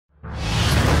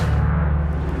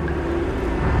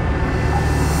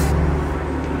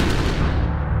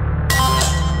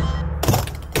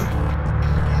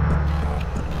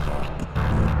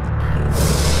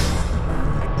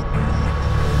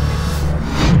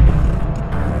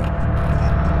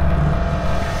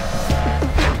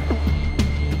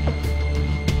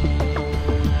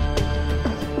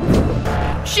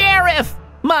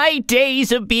My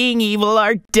days of being evil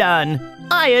are done.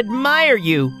 I admire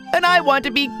you, and I want to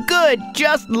be good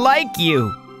just like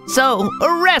you. So,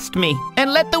 arrest me,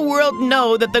 and let the world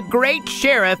know that the great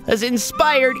sheriff has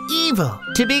inspired evil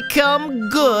to become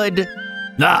good.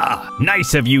 Ah,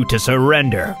 nice of you to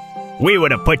surrender. We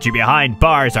would have put you behind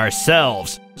bars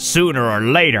ourselves, sooner or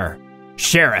later.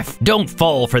 Sheriff, don't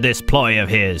fall for this ploy of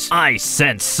his. I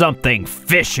sense something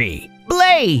fishy.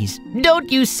 Blaze,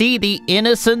 don't you see the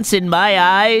innocence in my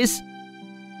eyes?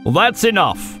 Well, that's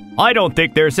enough. I don't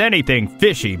think there's anything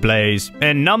fishy, Blaze,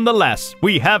 and nonetheless,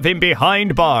 we have him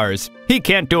behind bars. He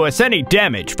can't do us any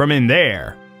damage from in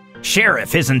there.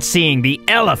 Sheriff isn't seeing the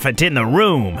elephant in the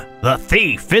room. The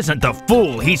thief isn't the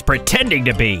fool he's pretending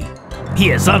to be.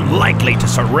 He is unlikely to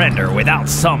surrender without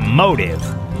some motive.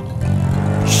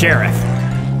 Sheriff.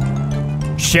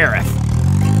 Sheriff.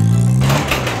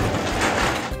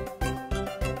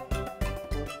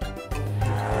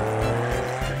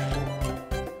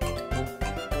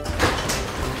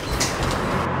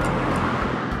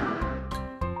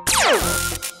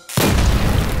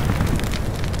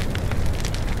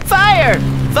 Fire!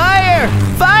 Fire!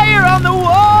 Fire on the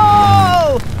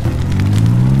wall!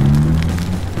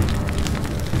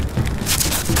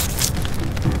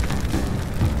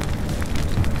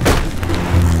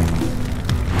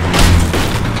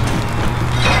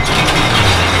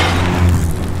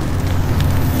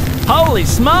 Holy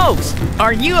smokes!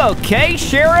 Are you okay,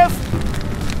 Sheriff?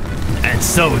 And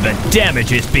so the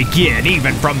damages begin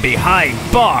even from behind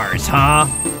bars, huh?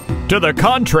 To the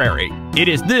contrary, it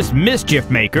is this mischief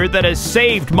maker that has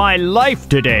saved my life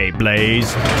today,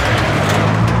 Blaze.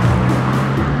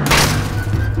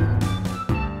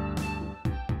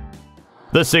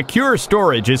 The secure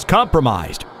storage is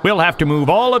compromised. We'll have to move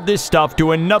all of this stuff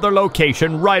to another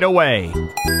location right away.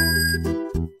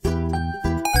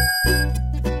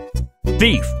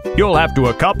 Thief, you'll have to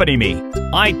accompany me.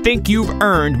 I think you've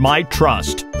earned my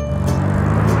trust.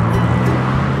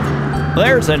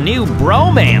 There's a new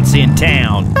bromance in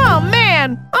town. Oh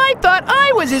man, I thought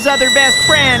I was his other best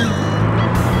friend.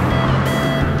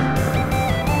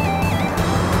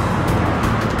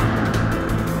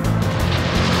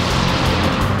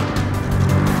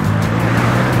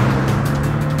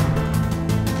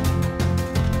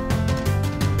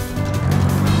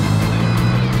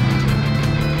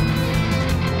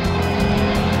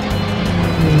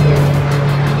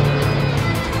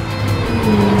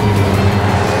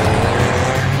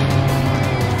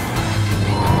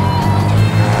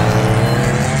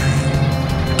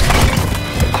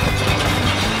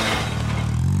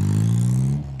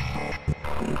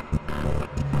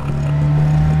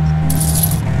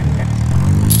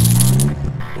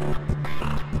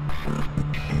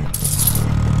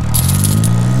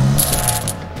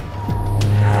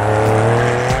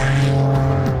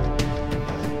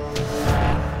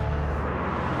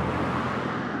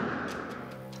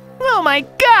 Oh my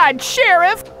God,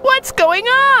 Sheriff! What's going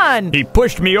on? He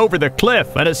pushed me over the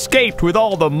cliff and escaped with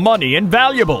all the money and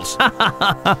valuables.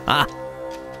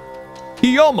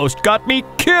 He almost got me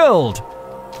killed.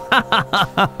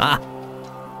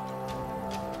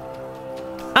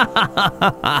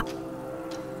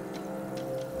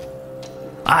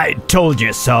 I told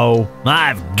you so.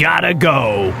 I've gotta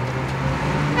go.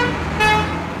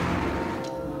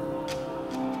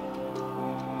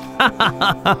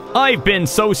 I've been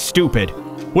so stupid.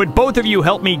 Would both of you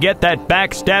help me get that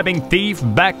backstabbing thief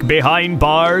back behind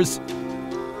bars?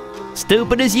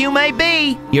 Stupid as you may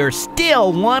be, you're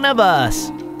still one of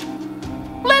us.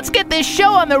 Let's get this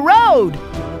show on the road.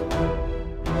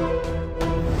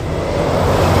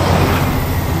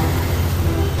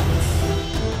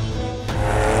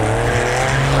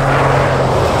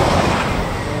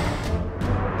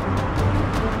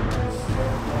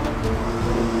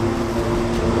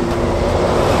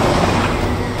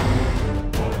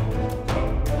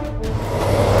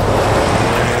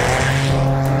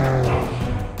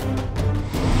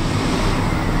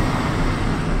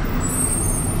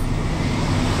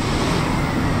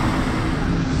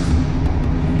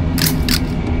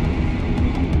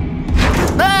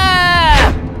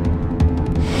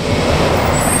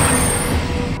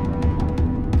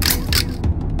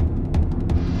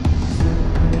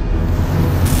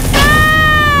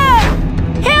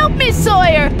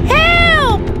 Sawyer,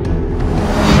 help!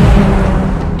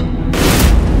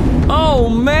 Oh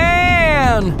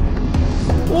man!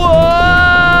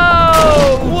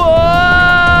 Whoa!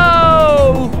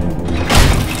 Whoa!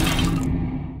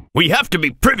 We have to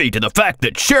be privy to the fact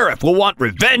that Sheriff will want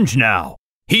revenge now.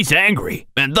 He's angry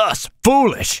and thus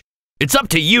foolish. It's up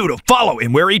to you to follow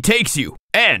him where he takes you.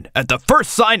 And at the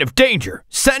first sign of danger,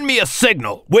 send me a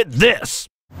signal with this.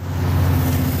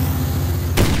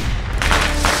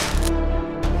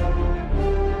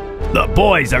 The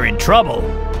boys are in trouble.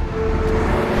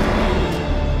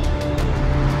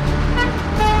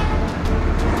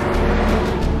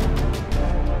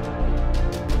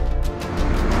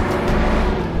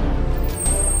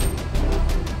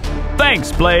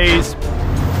 Thanks, Blaze.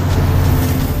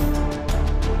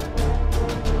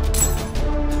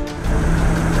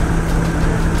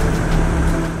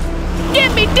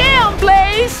 Get me down,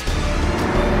 Blaze!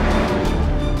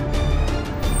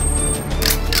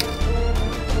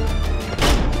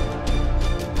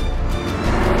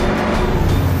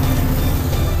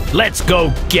 Let's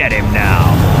go get him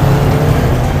now.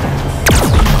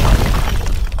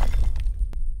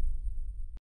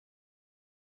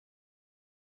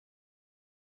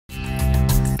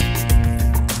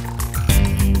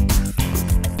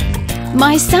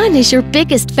 My son is your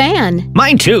biggest fan.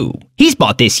 Mine too. He's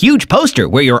bought this huge poster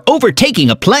where you're overtaking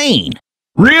a plane.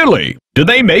 Really? Do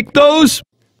they make those?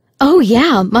 Oh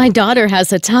yeah, my daughter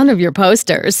has a ton of your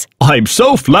posters. I'm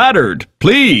so flattered.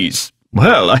 Please.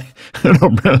 Well, I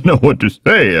don't really know what to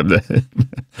say.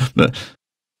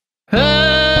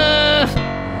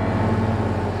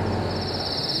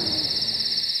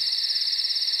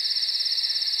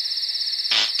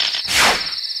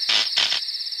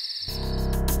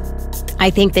 I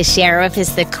think the sheriff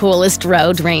is the coolest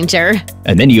road ranger.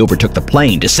 And then he overtook the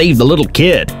plane to save the little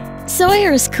kid.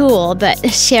 Sawyer's cool,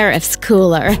 but Sheriff's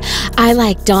cooler. I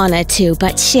like Donna too,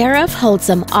 but Sheriff holds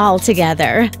them all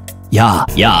together.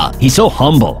 Yeah, he's so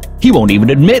humble. He won't even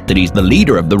admit that he's the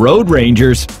leader of the Road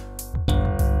Rangers.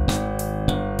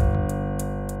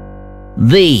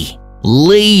 The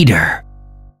leader.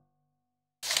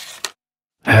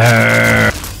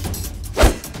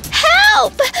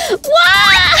 Help! Wah!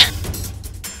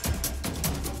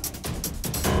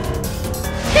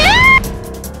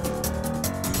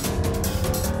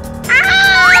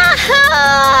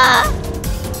 Ah!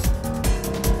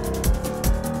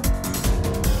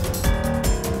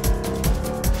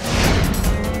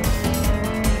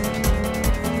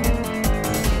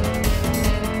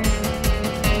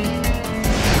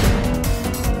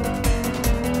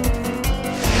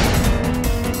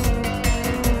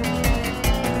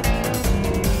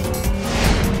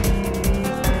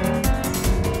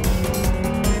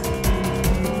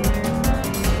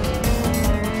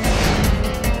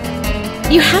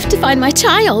 You have to find my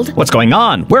child. What's going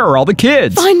on? Where are all the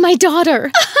kids? Find my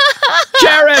daughter.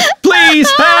 Sheriff,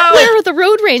 please help! Where are the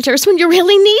road rangers when you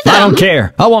really need them? I don't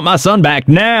care. I want my son back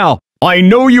now. I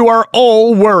know you are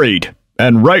all worried,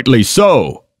 and rightly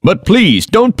so. But please,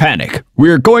 don't panic.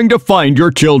 We're going to find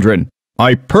your children.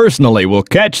 I personally will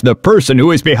catch the person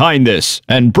who is behind this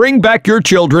and bring back your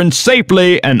children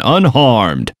safely and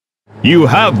unharmed. You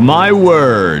have my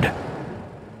word.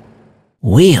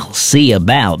 We'll see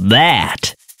about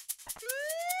that.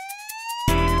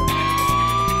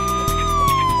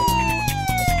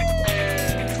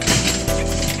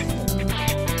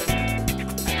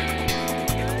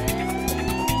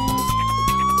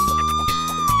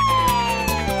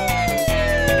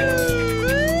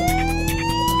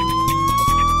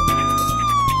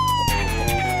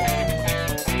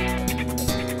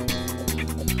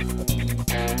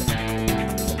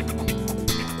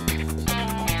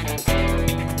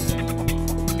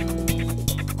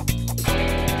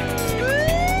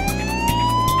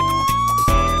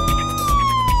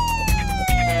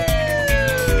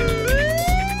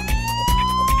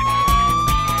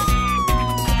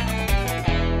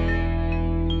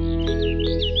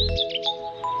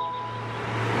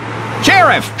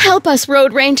 Sheriff! Help us,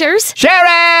 road rangers.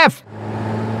 Sheriff!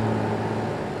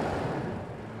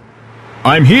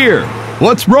 I'm here.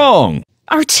 What's wrong?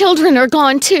 Our children are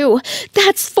gone too.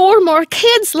 That's 4 more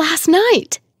kids last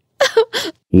night.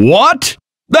 What?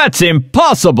 That's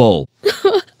impossible!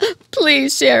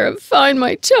 Please, Sheriff, find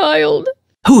my child.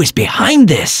 Who is behind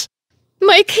this?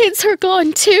 My kids are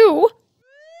gone too.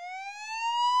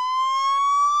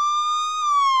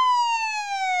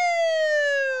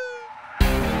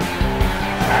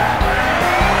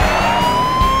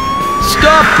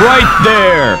 Stop right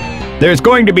there! There's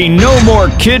going to be no more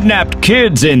kidnapped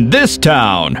kids in this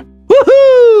town!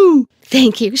 Woohoo!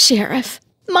 Thank you, Sheriff.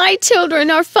 My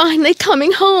children are finally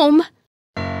coming home.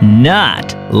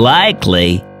 Not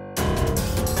likely.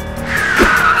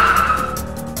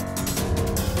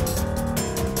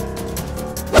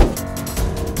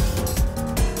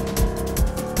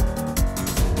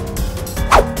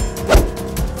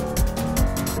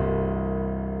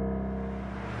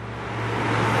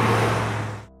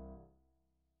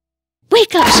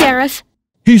 Wake up, Sheriff.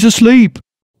 He's asleep.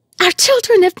 Our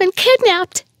children have been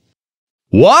kidnapped.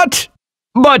 What?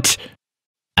 But...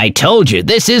 I told you,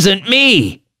 this isn't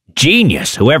me.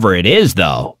 Genius, whoever it is,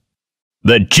 though.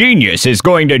 The genius is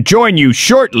going to join you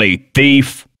shortly,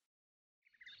 thief.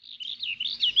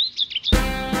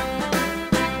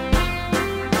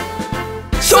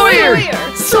 Sawyer!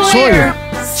 Sawyer!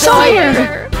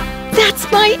 Sawyer!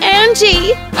 That's my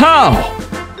Angie! How?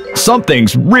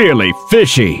 Something's really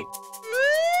fishy.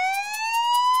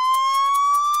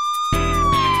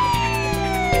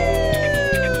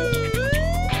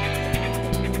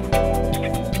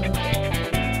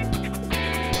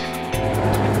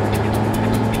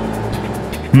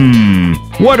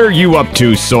 What are you up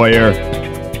to, Sawyer?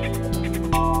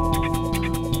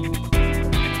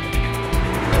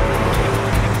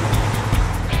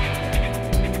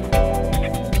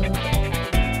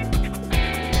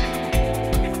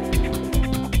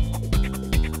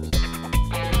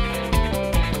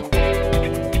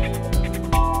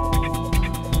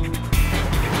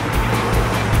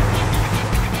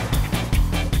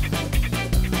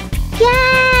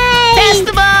 Yay! Pass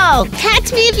the ball!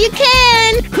 Catch me if you can!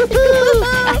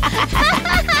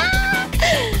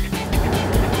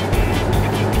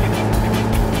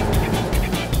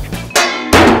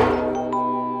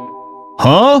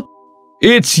 Huh?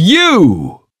 It's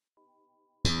you!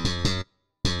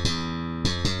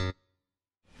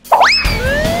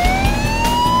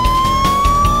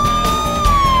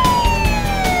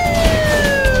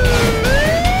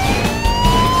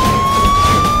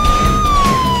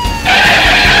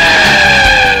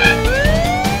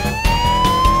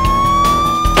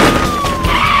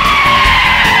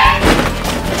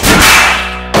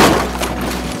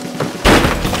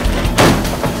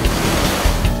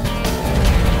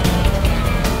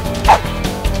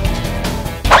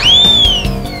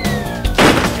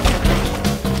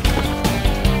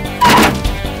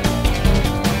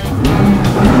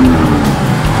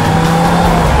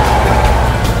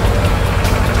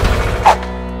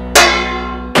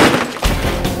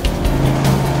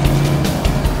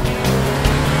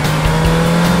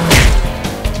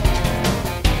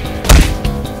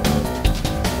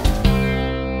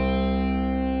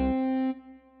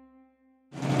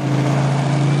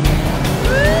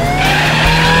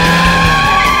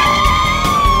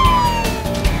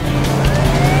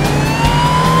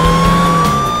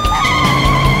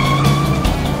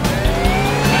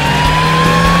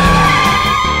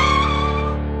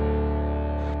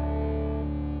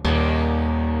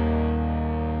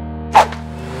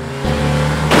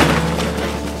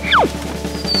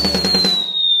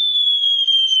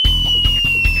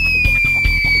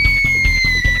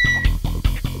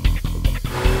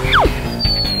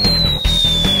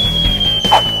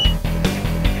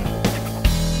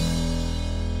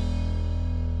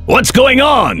 What's going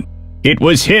on? It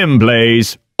was him,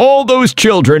 Blaze. All those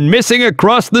children missing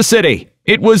across the city.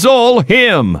 It was all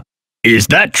him. Is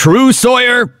that true,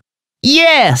 Sawyer?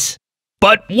 Yes!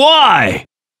 But why?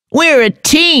 We're a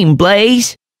team,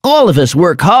 Blaze. All of us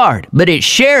work hard, but it's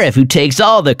Sheriff who takes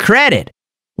all the credit.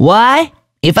 Why?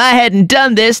 If I hadn't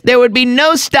done this, there would be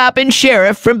no stopping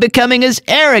Sheriff from becoming as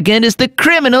arrogant as the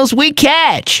criminals we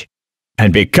catch.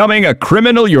 And becoming a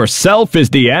criminal yourself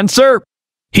is the answer?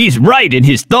 He's right in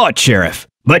his thought, Sheriff.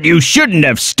 But you shouldn't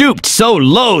have stooped so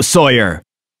low, Sawyer.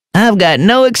 I've got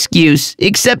no excuse,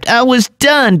 except I was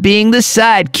done being the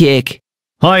sidekick.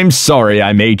 I'm sorry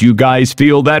I made you guys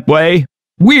feel that way.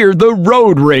 We're the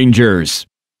Road Rangers.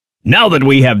 Now that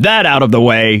we have that out of the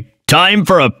way, time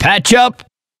for a patch-up?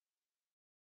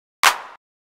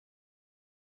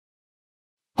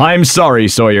 I'm sorry,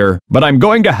 Sawyer, but I'm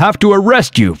going to have to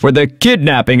arrest you for the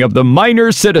kidnapping of the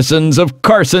minor citizens of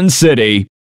Carson City.